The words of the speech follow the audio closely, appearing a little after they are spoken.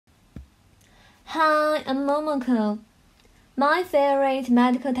Hi, I'm Momoko. My favorite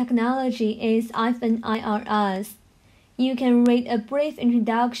medical technology is iPhone IRS. You can read a brief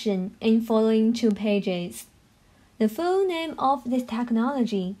introduction in following 2 pages. The full name of this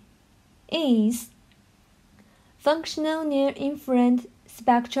technology is Functional Near-Infrared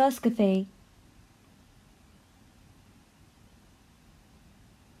Spectroscopy.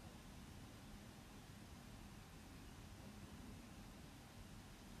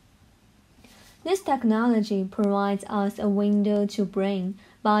 This technology provides us a window to brain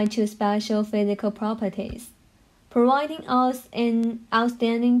by 2 special physical properties, providing us an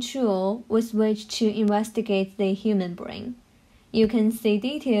outstanding tool with which to investigate the human brain. You can see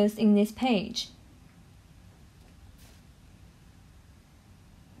details in this page.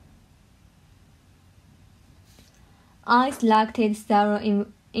 I selected several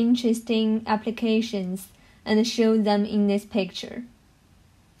interesting applications and showed them in this picture.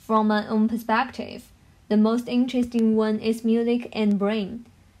 From my own perspective, the most interesting one is music and brain,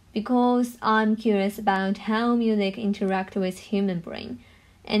 because I'm curious about how music interacts with human brain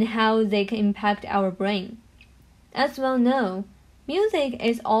and how they can impact our brain. As well know, music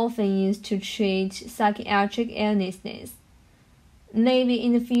is often used to treat psychiatric illnesses. Maybe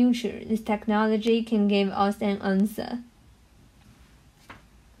in the future, this technology can give us an answer.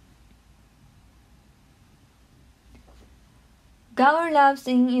 Gower Labs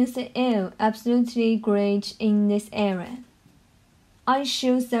in UCL absolutely great in this area. I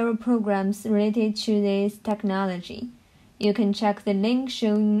show several programs related to this technology. You can check the link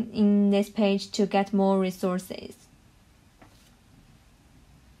shown in this page to get more resources.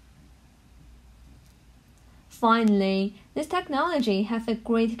 Finally, this technology has a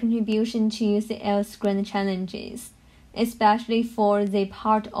great contribution to UCL's grand challenges, especially for the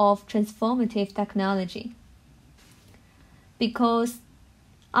part of transformative technology. Because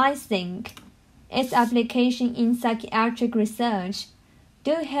I think its application in psychiatric research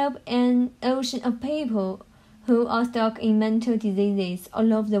do help an ocean of people who are stuck in mental diseases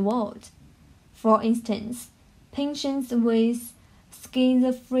all over the world. For instance, patients with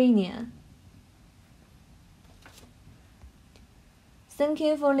schizophrenia. Thank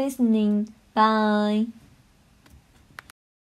you for listening. Bye.